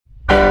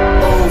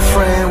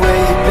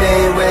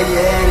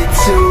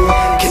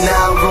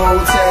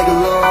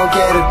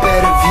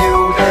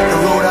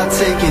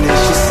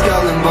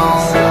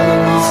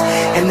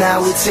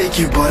take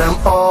you, but I'm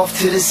off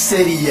to the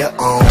city you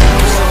own.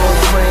 So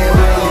friend,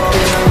 where you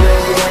been,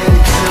 where you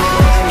headed to?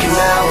 Can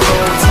now go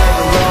tag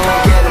along,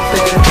 get a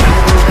better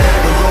view.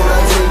 The road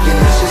I'm taking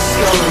is just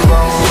skull and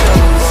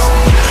bones.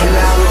 And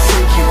I will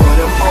take you, but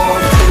I'm off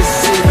to the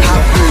city. I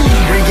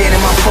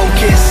regaining my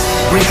focus,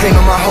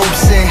 reclaiming my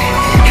hopes in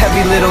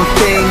every little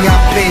thing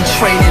I've been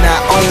training. I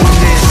own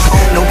this.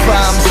 No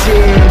problems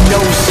here, no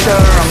sir,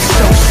 I'm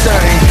so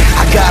certain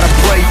I got a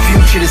bright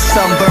future, the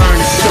sunburn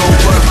is so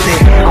worth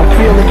it. I'm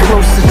feeling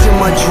closer to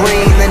my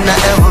dream than I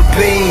ever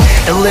been.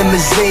 The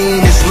limousine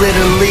is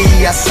literally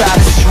outside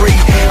the street.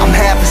 I'm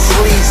half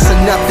asleep, so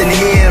nothing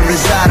here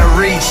is out of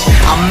reach.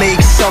 I make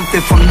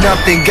something from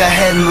nothing, go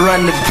ahead and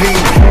run the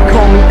beat.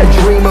 Call me a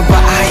dreamer, but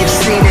I have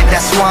seen it,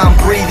 that's why I'm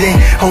breathing.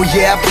 Oh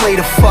yeah, I play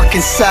the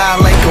fucking side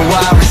like a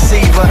wide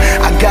receiver.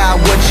 I got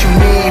what you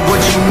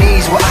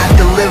need's what I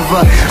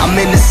deliver. I'm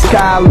in the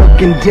sky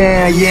looking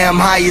down, yeah, I'm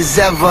high as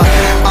ever.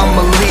 I'm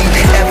a lead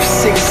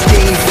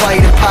F-16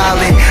 fighter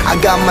pilot. I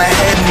got my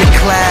head in the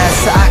class,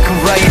 so I can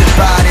write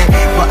about it.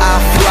 But I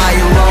fly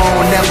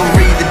alone, never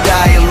read the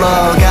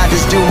dialogue. I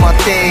just do my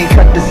thing,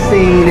 cut the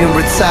scene and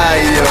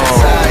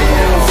retire.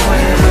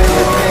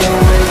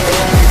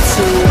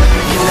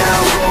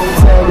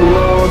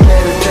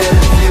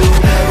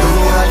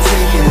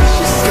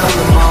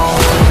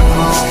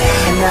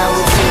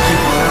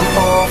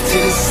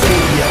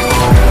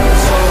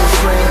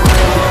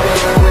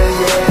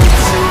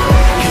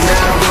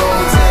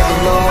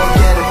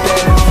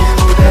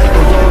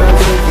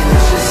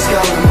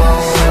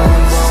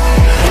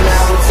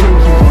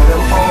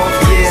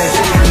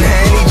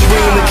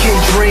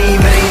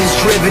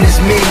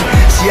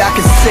 I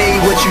can say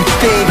what you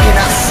think and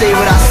I say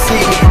what I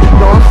see.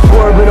 Though I'm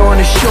swerving on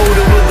the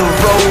shoulder of the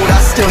road, I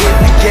still hit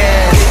the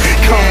gas.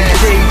 Come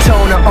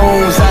Daytona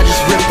Ommz, I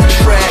just rip the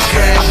track.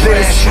 I've been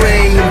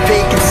astray in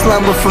vacant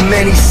slumber for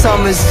many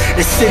summers.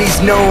 The city's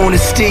known to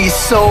steal your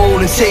soul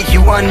and take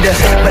you under,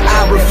 but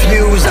I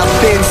refuse, I've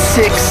been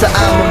sick so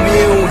I'm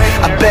immune.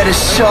 A better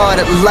shot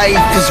at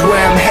life is where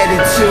I'm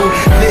headed to.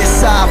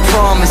 This I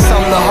promise,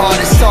 I'm the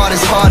hardest, start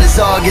as hard as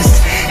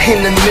August.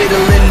 In the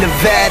middle in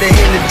Nevada,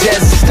 in the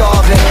desert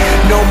starving.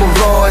 No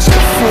mirage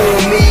can fool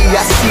me,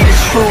 I see the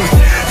truth.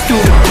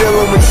 Through the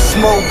billowing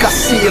smoke, I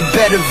see a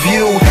better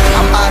view.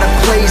 I'm out of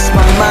place,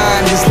 my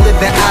mind is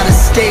living out of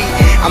state.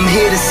 I'm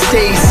here to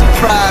stay,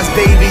 surprise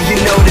baby, you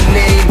know